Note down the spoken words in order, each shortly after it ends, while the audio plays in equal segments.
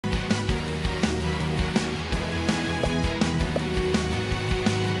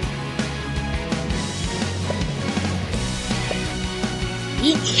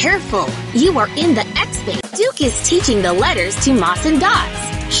Be careful! You are in the X-Base. Duke is teaching the letters to Moss and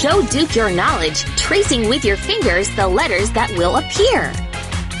Dots. Show Duke your knowledge, tracing with your fingers the letters that will appear.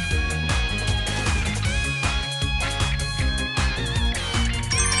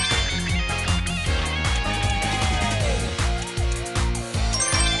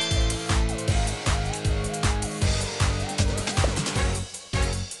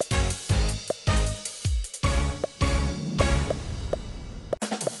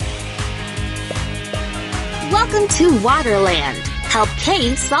 Welcome to Waterland. Help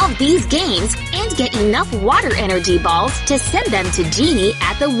Kay solve these games and get enough water energy balls to send them to Jeannie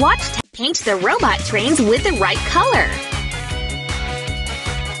at the watchtower. Paint the robot trains with the right color.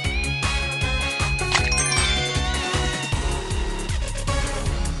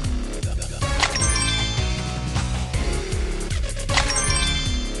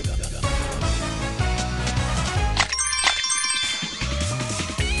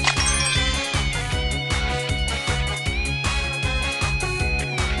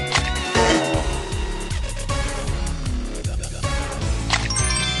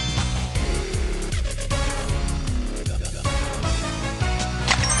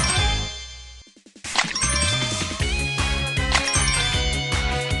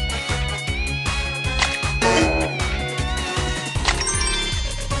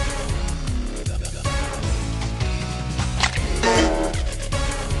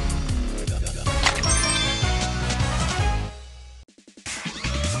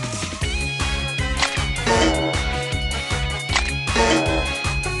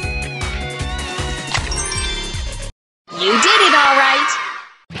 You did it all right!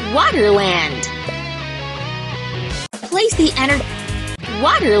 Waterland. Place the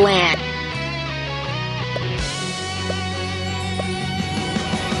Waterland.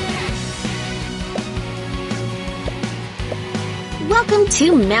 Welcome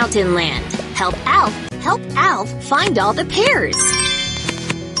to Mountain Land. Help Alf find all the pears.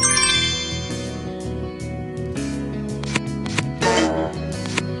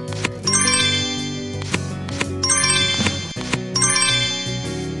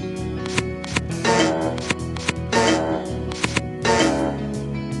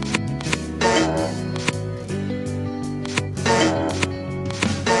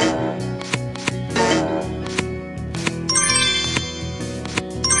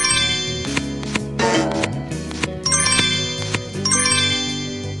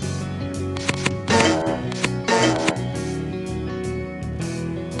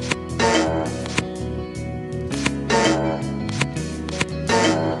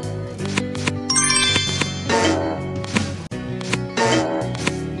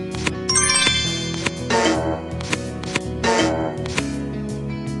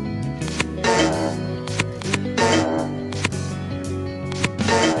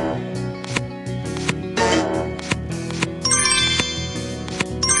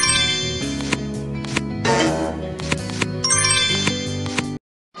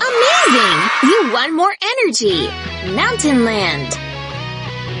 You won more energy! Mountain Land.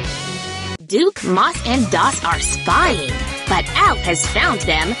 Duke, Moss, and Doss are spying, but Alf has found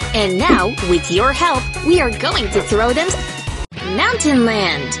them, and now, with your help, we are going to throw them Mountain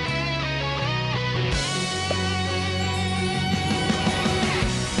Land.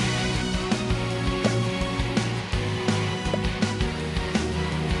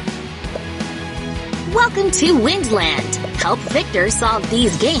 Welcome to Windland. Help Victor solve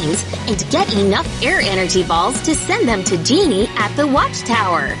these games and get enough air energy balls to send them to Jeannie at the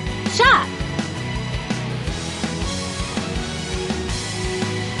watchtower. Shop!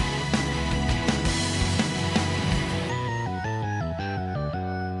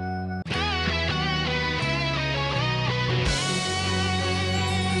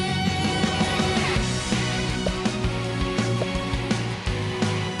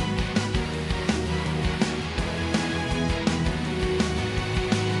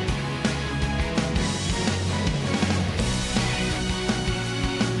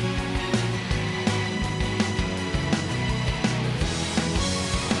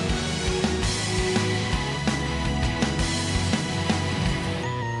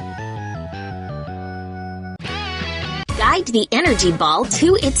 Guide the energy ball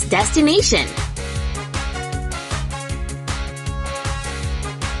to its destination.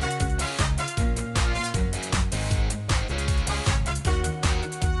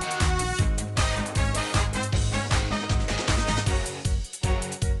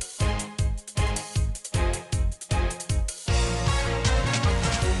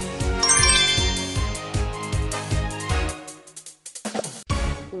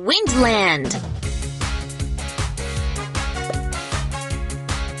 Windland.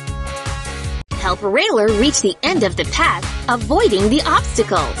 help Railer reach the end of the path, avoiding the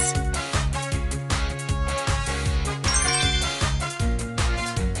obstacles.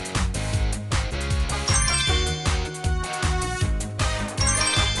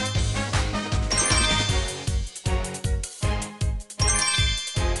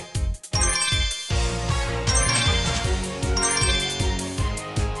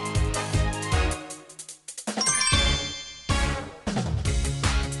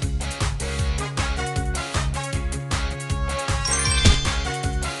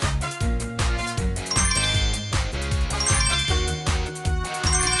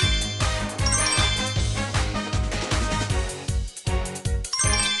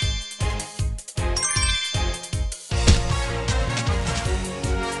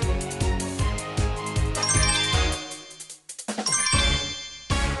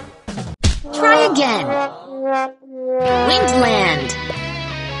 Try again. Windland.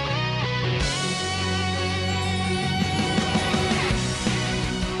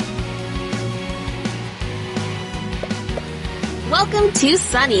 Welcome to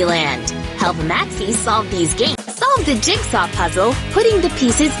Sunnyland. Help Maxie solve these games. Solve the jigsaw puzzle, putting the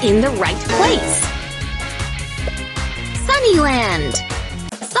pieces in the right place. Sunnyland.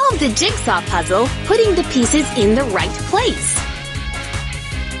 Solve the jigsaw puzzle, putting the pieces in the right place.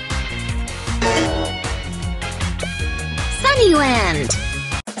 Sunnyland.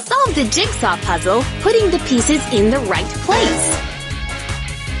 Solve the jigsaw puzzle, putting the pieces in the right place.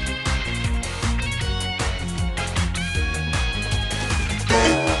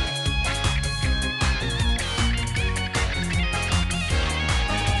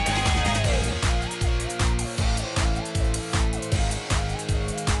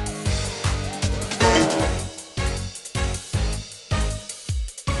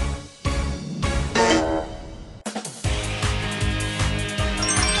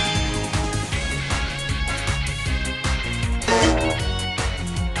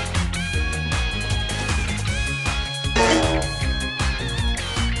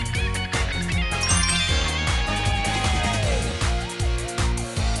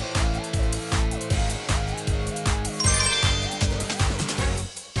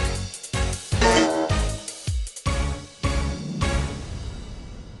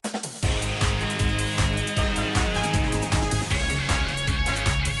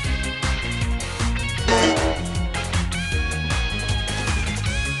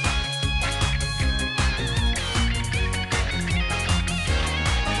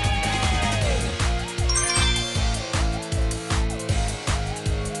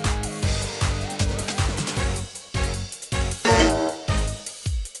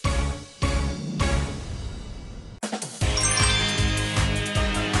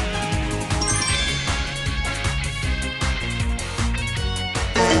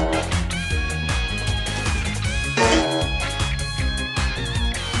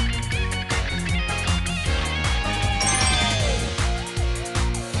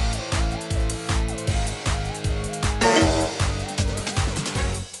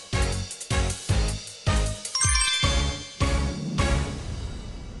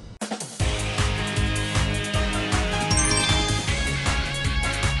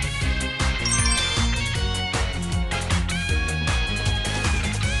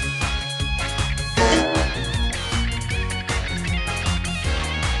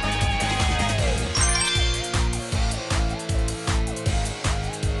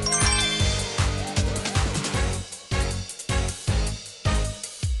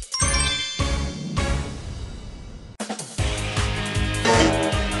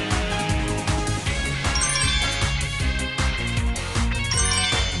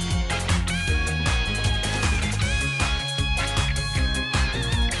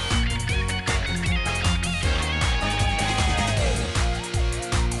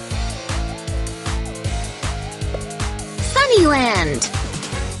 Sunnyland.